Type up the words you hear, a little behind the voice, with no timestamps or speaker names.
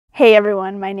Hey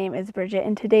everyone, my name is Bridget,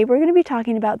 and today we're going to be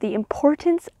talking about the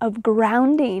importance of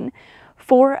grounding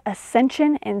for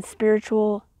ascension and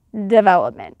spiritual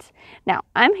development. Now,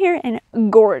 I'm here in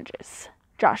gorgeous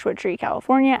Joshua Tree,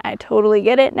 California. I totally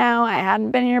get it now. I hadn't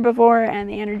been here before, and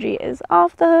the energy is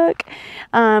off the hook.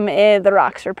 The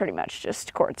rocks are pretty much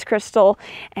just quartz crystal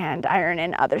and iron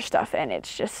and other stuff, and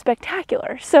it's just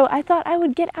spectacular. So I thought I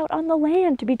would get out on the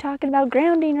land to be talking about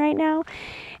grounding right now.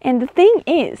 And the thing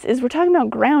is we're talking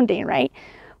about grounding, right?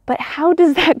 But how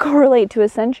does that correlate to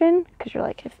ascension? Because you're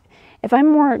like, if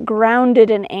I'm more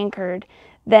grounded and anchored,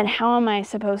 then how am I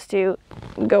supposed to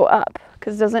go up?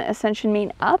 Because doesn't ascension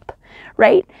mean up,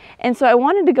 right? And so I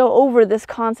wanted to go over this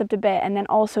concept a bit and then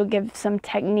also give some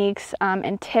techniques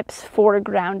and tips for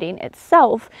grounding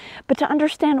itself, but to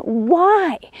understand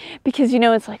why. Because, you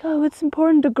know, it's like, oh, it's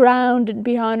important to ground and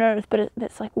be on earth, but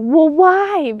it's like, well,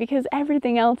 why? Because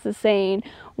everything else is saying,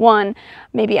 one,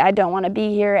 maybe I don't want to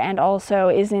be here, and also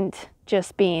isn't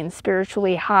just being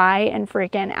spiritually high and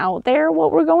freaking out there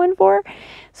what we're going for.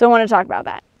 So I want to talk about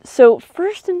that. So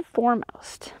first and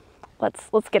foremost,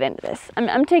 let's get into this.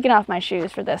 I'm taking off my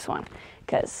shoes for this one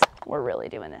because we're really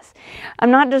doing this. I'm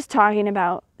not just talking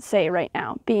about, say right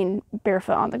now, being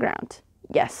barefoot on the ground.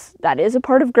 Yes, that is a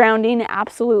part of grounding,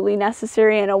 absolutely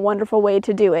necessary and a wonderful way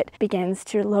to do it. Begins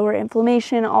to lower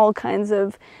inflammation, all kinds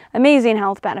of amazing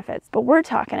health benefits. But we're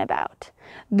talking about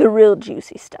the real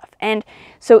juicy stuff. And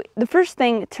so the first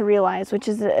thing to realize, which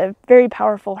is a very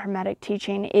powerful Hermetic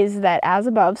teaching, is that as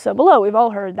above, so below. We've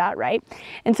all heard that, right?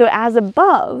 And so as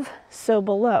above, so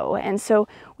below. And so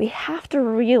we have to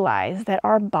realize that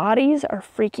our bodies are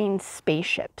freaking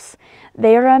spaceships.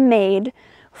 They are made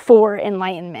for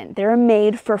enlightenment. They're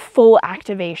made for full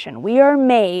activation. We are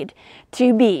made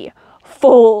to be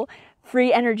full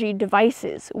free energy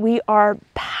devices. We are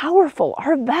powerful.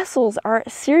 Our vessels are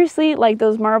seriously like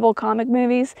those Marvel comic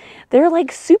movies. They're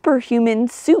like superhuman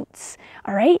suits,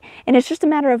 all right? And it's just a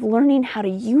matter of learning how to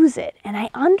use it. And I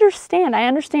understand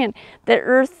that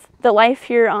Earth, the life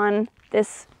here on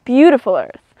this beautiful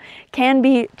Earth, can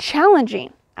be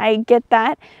challenging. I get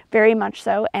that very much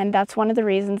so, and that's one of the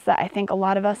reasons that I think a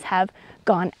lot of us have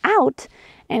gone out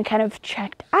and kind of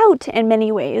checked out in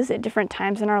many ways at different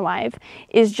times in our life,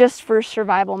 is just for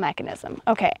survival mechanism.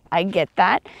 Okay, I get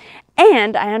that.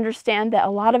 And I understand that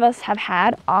a lot of us have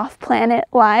had off-planet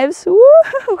lives.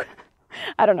 Woo!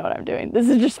 I don't know what I'm doing. This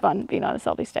is just fun being on a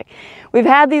selfie stick. We've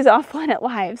had these off-planet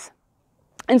lives.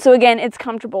 And so again, it's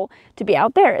comfortable to be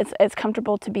out there. It's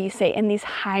comfortable to be, say, in these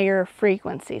higher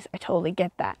frequencies. I totally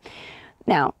get that.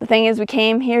 Now, the thing is, we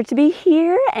came here to be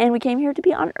here, and we came here to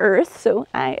be on Earth, so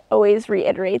I always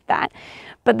reiterate that.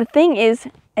 But the thing is,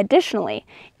 additionally,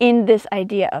 in this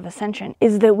idea of ascension,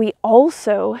 is that we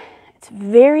also, it's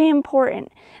very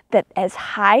important that as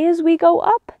high as we go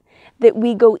up, that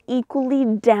we go equally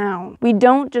down. We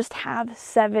don't just have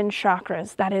 7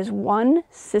 chakras. That is one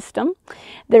system.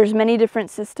 There's many different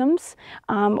systems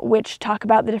which talk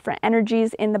about the different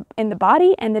energies in the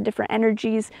body and the different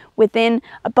energies within,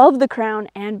 above the crown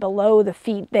and below the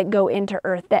feet, that go into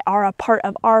Earth, that are a part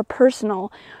of our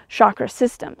personal chakra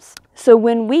systems. So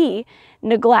when we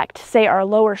neglect, say, our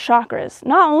lower chakras,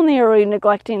 not only are we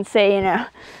neglecting, say, you know,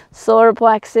 solar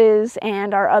plexus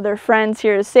and our other friends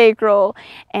here, sacral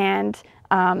and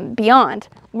beyond,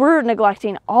 we're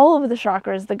neglecting all of the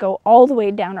chakras that go all the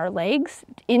way down our legs,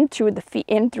 into the feet,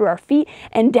 in through our feet,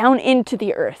 and down into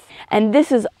the earth. And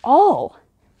this is all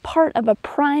part of a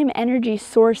prime energy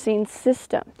sourcing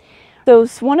system. So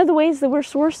one of the ways that we're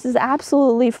sourced is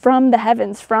absolutely from the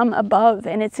heavens, from above,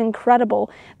 and it's incredible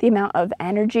the amount of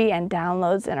energy and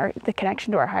downloads and the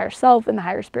connection to our higher self and the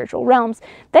higher spiritual realms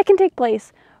that can take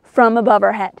place from above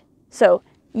our head. So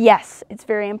yes, it's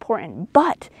very important,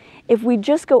 but if we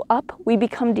just go up, we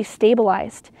become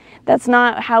destabilized. That's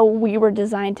not how we were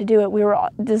designed to do it. We were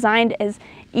designed as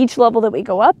each level that we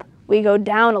go up, we go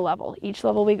down a level. Each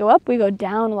level we go up, we go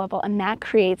down a level, and that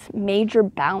creates major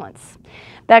balance.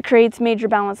 That creates major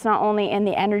balance not only in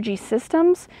the energy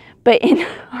systems, but in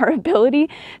our ability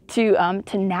to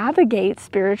navigate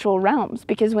spiritual realms.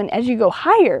 Because as you go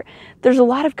higher, there's a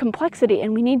lot of complexity,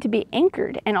 and we need to be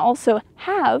anchored and also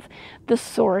have the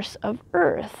source of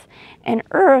Earth. And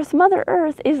Earth, Mother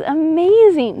Earth, is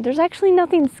amazing. There's actually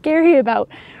nothing scary about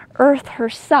Earth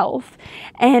herself,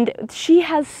 and she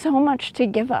has so much to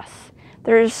give us.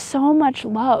 There is so much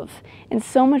love and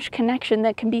so much connection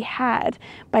that can be had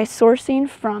by sourcing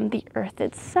from the earth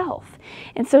itself.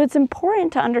 And so it's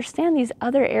important to understand these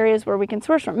other areas where we can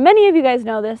source from. Many of you guys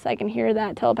know this. I can hear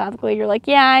that telepathically. You're like,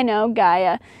 yeah, I know,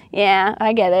 Gaia. Yeah,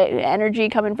 I get it. Energy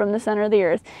coming from the center of the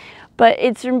earth. But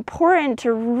it's important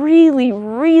to really,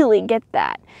 really get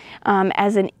that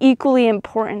as an equally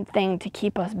important thing to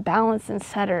keep us balanced and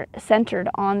centered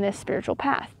on this spiritual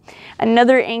path.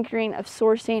 Another anchoring of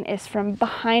sourcing is from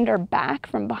behind our back,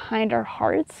 from behind our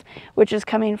hearts, which is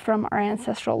coming from our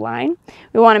ancestral line.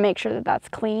 We want to make sure that that's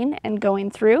clean and going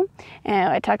through.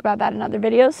 And I talk about that in other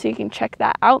videos, so you can check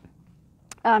that out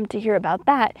to hear about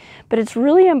that. But it's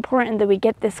really important that we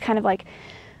get this kind of like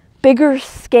bigger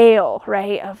scale,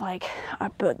 right, of like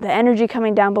the energy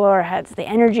coming down below our heads, the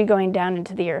energy going down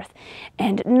into the earth,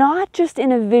 and not just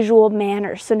in a visual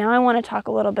manner. So now I want to talk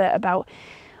a little bit about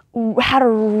how to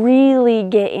really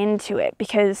get into it,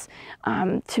 because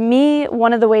to me,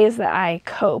 one of the ways that I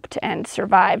coped and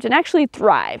survived and actually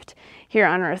thrived here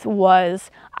on earth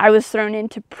was I was thrown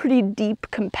into pretty deep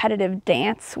competitive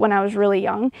dance when I was really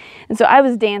young. And so I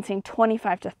was dancing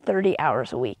 25 to 30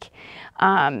 hours a week.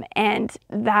 And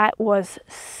that was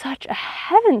such a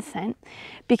heaven sent,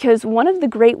 because one of the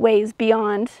great ways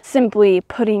beyond simply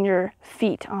putting your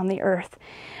feet on the earth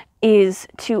is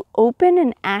to open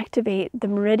and activate the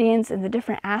meridians and the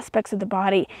different aspects of the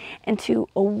body, and to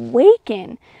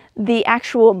awaken the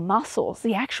actual muscles,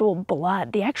 the actual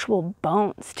blood, the actual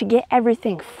bones, to get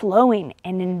everything flowing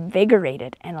and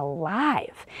invigorated and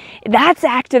alive. That's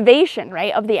activation,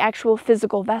 right, of the actual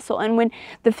physical vessel. And when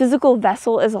the physical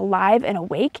vessel is alive and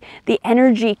awake, the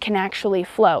energy can actually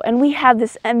flow. And we have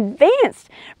this advanced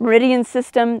meridian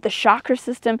system, the chakra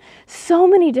system, so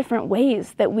many different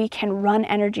ways that we can run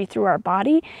energy through our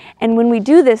body. And when we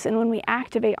do this, and when we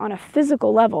activate on a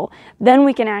physical level, then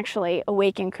we can actually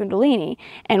awaken Kundalini.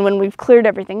 And when we've cleared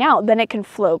everything out, then it can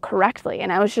flow correctly.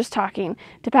 And I was just talking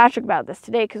to Patrick about this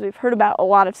today, because we've heard about a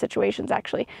lot of situations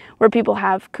actually where people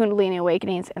have Kundalini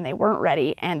awakenings and they weren't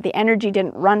ready, and the energy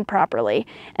didn't run properly,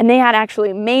 and they had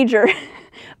actually major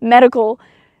medical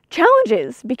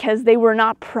challenges because they were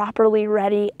not properly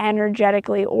ready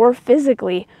energetically or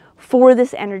physically for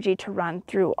this energy to run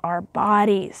through our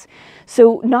bodies.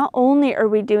 So not only are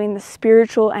we doing the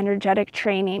spiritual energetic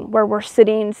training where we're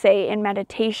sitting, say, in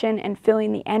meditation and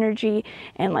feeling the energy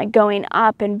and like going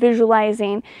up and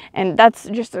visualizing, and that's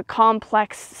just a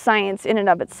complex science in and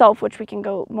of itself, which we can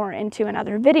go more into in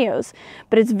other videos,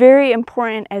 but it's very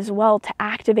important as well to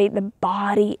activate the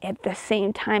body at the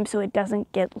same time so it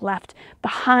doesn't get left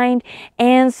behind,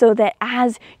 and so that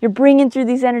as you're bringing through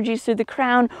these energies through the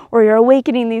crown, or you're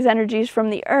awakening these energies from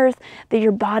the earth, that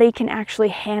your body can actually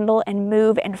handle and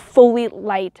move and fully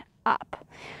light up.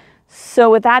 So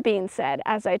with that being said,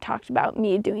 as I talked about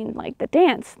me doing like the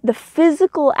dance, the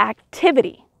physical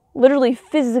activity, literally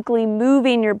physically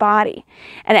moving your body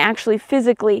and actually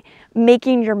physically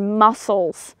making your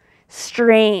muscles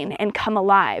strain and come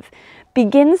alive,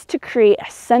 begins to create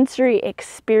a sensory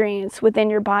experience within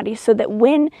your body, so that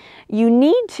when you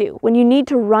need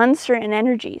to run certain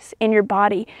energies in your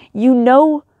body, you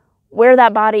know where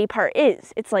that body part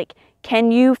is. It's like,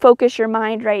 can you focus your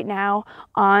mind right now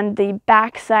on the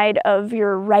backside of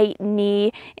your right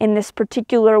knee in this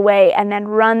particular way, and then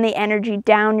run the energy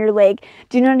down your leg?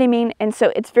 Do you know what I mean? And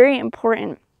so it's very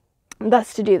important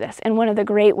thus to do this. And one of the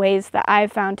great ways that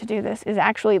I've found to do this is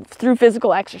actually through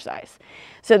physical exercise.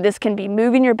 So this can be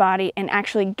moving your body and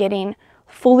actually getting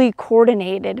fully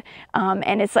coordinated.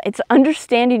 And it's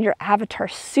understanding your avatar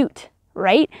suit,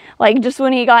 right? Like just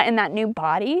when he got in that new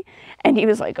body and he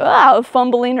was like, oh,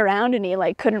 fumbling around, and he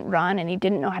like couldn't run and he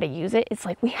didn't know how to use it. It's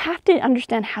like we have to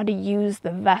understand how to use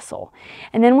the vessel.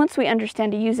 And then once we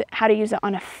understand how to use it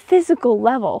on a physical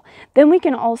level, then we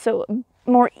can also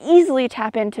more easily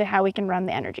tap into how we can run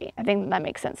the energy. I think that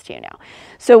makes sense to you now.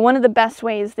 So one of the best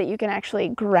ways that you can actually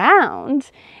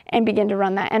ground and begin to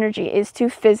run that energy is to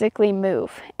physically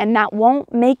move. And that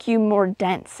won't make you more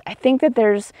dense. I think that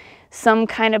there's some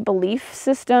kind of belief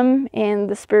system in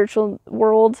the spiritual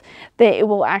world that it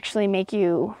will actually make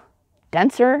you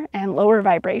denser and lower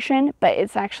vibration, but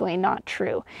it's actually not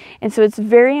true. And so it's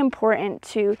very important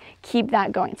to keep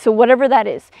that going. So whatever that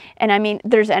is, and I mean,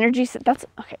 there's energy,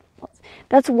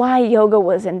 that's why yoga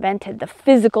was invented, the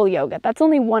physical yoga. That's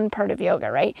only one part of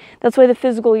yoga, right? That's why the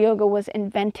physical yoga was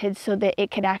invented, so that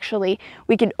it could actually,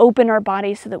 we could open our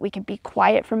bodies so that we could be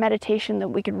quiet for meditation, that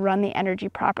we could run the energy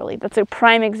properly. That's a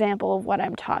prime example of what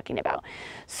I'm talking about.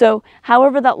 So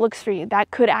however that looks for you,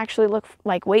 that could actually look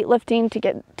like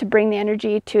weightlifting to bring the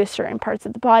energy to certain parts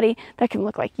of the body. That can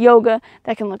look like yoga.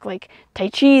 That can look like Tai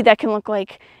Chi. That can look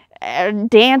like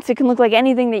dance. It can look like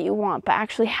anything that you want, but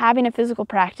actually having a physical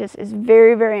practice is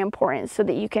very, very important, so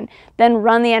that you can then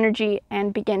run the energy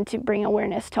and begin to bring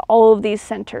awareness to all of these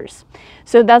centers.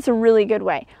 So that's a really good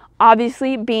way.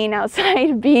 obviously being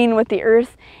outside, being with the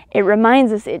earth, it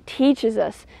reminds us, it teaches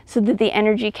us so that the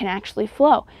energy can actually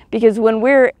flow. Because when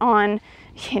we're on,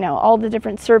 all the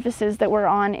different surfaces that we're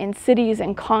on in cities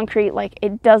and concrete, like,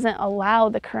 it doesn't allow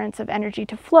the currents of energy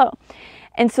to flow.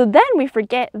 And so then we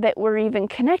forget that we're even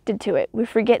connected to it. We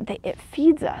forget that it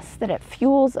feeds us, that it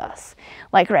fuels us.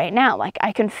 Like right now, like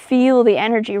I can feel the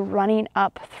energy running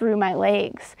up through my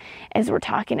legs as we're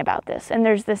talking about this. And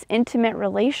there's this intimate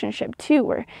relationship too,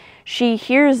 where she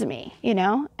hears me,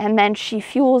 and then she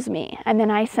fuels me, and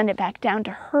then I send it back down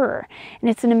to her. And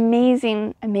it's an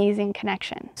amazing, amazing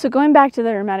connection. So going back to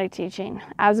the Hermetic teaching,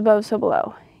 as above, so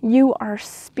below, you are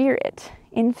spirit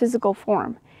in physical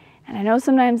form. And I know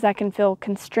sometimes that can feel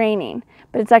constraining,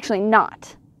 but it's actually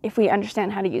not if we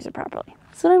understand how to use it properly.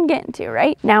 That's what I'm getting to,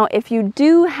 right? Now, if you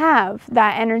do have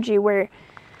that energy where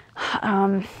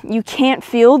you can't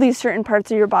feel these certain parts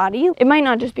of your body, it might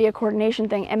not just be a coordination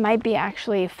thing, it might be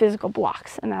actually physical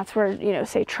blocks. And that's where,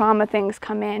 say trauma things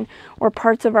come in, or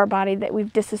parts of our body that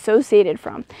we've disassociated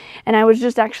from. And I was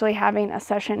just actually having a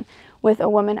session with a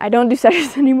woman. I don't do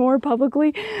sessions anymore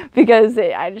publicly because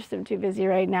I just am too busy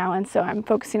right now, and so I'm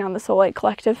focusing on the Soul Light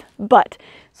Collective.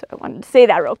 So I wanted to say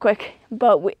that real quick,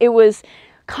 but it was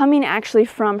coming actually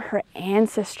from her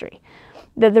ancestry,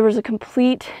 that there was a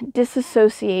complete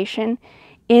disassociation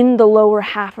in the lower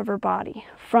half of her body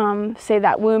from, say,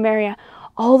 that womb area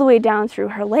all the way down through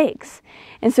her legs.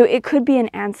 And so it could be an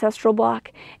ancestral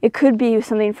block. It could be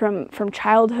something from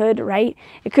childhood, right?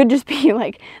 It could just be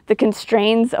like the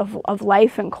constraints of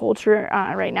life and culture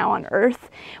right now on Earth,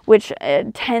 which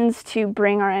tends to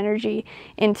bring our energy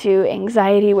into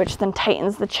anxiety, which then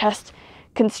tightens the chest,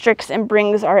 constricts, and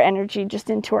brings our energy just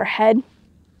into our head.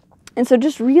 And so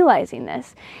just realizing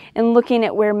this and looking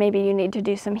at where maybe you need to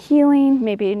do some healing,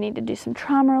 maybe you need to do some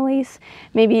trauma release,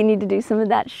 maybe you need to do some of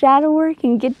that shadow work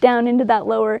and get down into that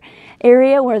lower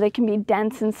area where they can be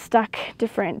dense and stuck,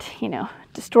 different,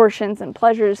 distortions and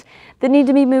pleasures that need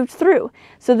to be moved through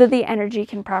so that the energy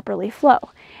can properly flow.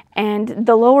 And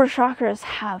the lower chakras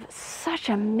have such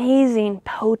amazing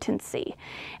potency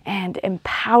and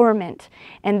empowerment,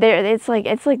 and it's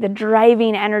like the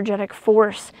driving energetic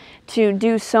force to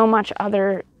do so much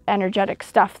other energetic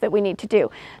stuff that we need to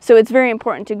do. So it's very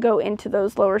important to go into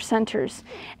those lower centers,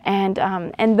 and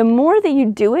the more that you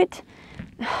do it,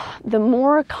 the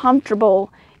more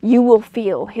comfortable you will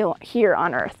feel here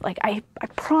on Earth. Like I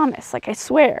promise, like I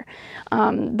swear,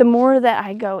 the more that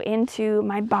I go into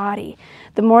my body,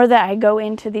 the more that I go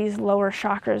into these lower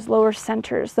chakras, lower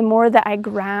centers, the more that I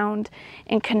ground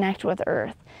and connect with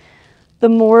Earth, the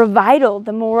more vital,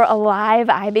 the more alive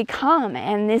I become.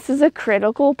 And this is a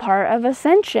critical part of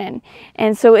Ascension.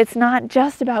 And so it's not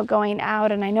just about going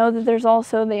out. And I know that there's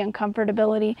also the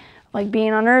uncomfortability, like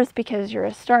being on Earth because you're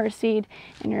a starseed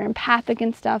and you're empathic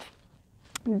and stuff.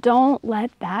 Don't let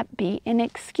that be an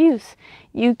excuse.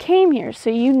 You came here,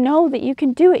 so you know that you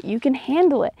can do it. You can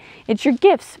handle it. It's your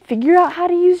gifts. Figure out how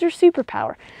to use your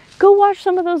superpower. Go watch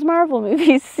some of those Marvel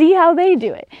movies. See how they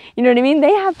do it. You know what I mean?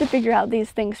 They have to figure out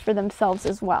these things for themselves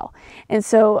as well. And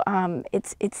so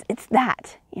it's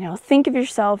that. Think of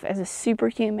yourself as a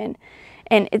superhuman.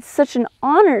 And it's such an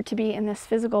honor to be in this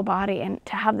physical body and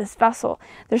to have this vessel.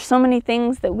 There's so many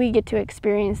things that we get to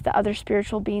experience that other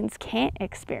spiritual beings can't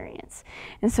experience.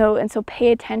 And so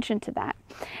pay attention to that.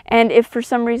 And if for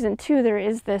some reason too, there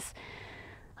is this,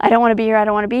 I don't want to be here, I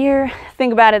don't want to be here,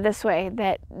 think about it this way,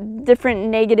 that different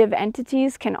negative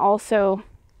entities can also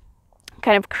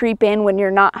kind of creep in when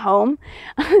you're not home.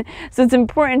 So it's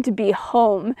important to be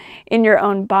home in your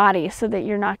own body so that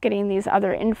you're not getting these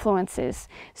other influences.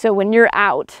 So when you're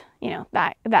out,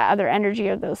 that other energy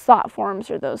or those thought forms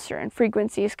or those certain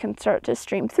frequencies can start to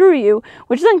stream through you,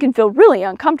 which then can feel really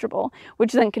uncomfortable,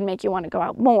 which then can make you want to go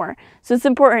out more. So it's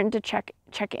important to check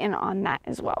in on that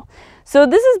as well. So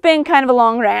this has been kind of a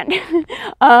long rant.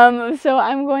 So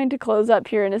I'm going to close up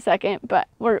here in a second, but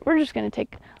we're just going to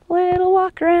take little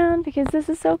walk around because this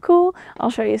is so cool. I'll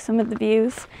show you some of the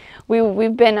views.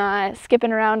 We've been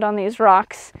skipping around on these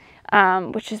rocks,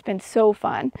 which has been so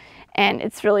fun, and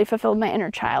it's really fulfilled my inner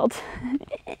child.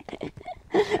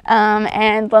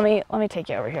 And let me take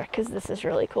you over here because this is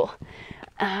really cool.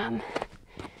 And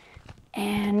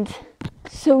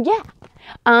so yeah,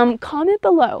 comment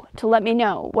below to let me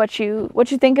know what you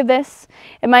think of this.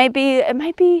 It might be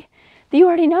that you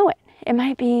already know it. It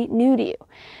might be new to you.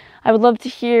 I would love to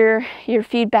hear your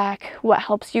feedback, what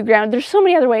helps you ground. There's so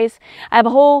many other ways. I have a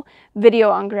whole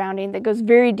video on grounding that goes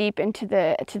very deep into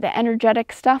the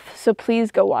energetic stuff, so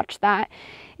please go watch that.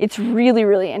 It's really,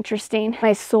 really interesting.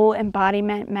 My soul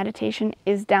embodiment meditation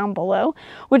is down below,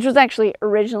 which was actually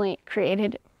originally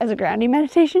created as a grounding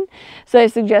meditation. So I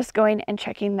suggest going and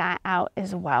checking that out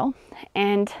as well.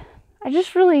 And I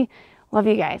just really love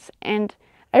you guys, and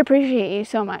I appreciate you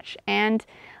so much. And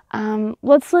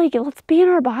let's be in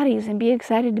our bodies and be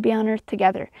excited to be on Earth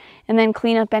together, and then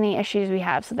clean up any issues we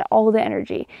have so that all the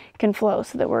energy can flow,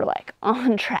 so that we're like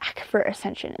on track for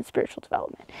ascension and spiritual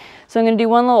development. So I'm going to do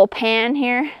one little pan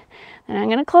here, and I'm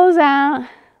going to close out.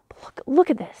 Look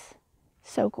at this.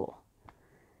 So cool.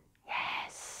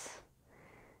 Yes.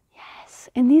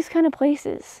 In these kind of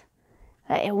places,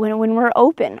 when we're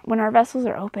open, when our vessels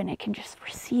are open, it can just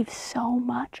receive so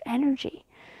much energy.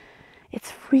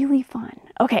 It's really fun.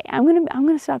 Okay, I'm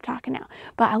gonna stop talking now.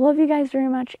 But I love you guys very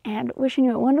much, and wishing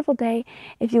you a wonderful day.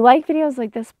 If you like videos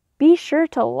like this, be sure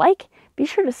to like, be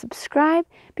sure to subscribe,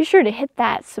 be sure to hit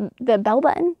the bell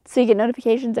button so you get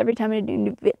notifications every time I do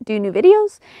new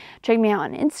videos. Check me out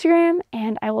on Instagram,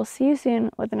 and I will see you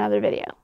soon with another video.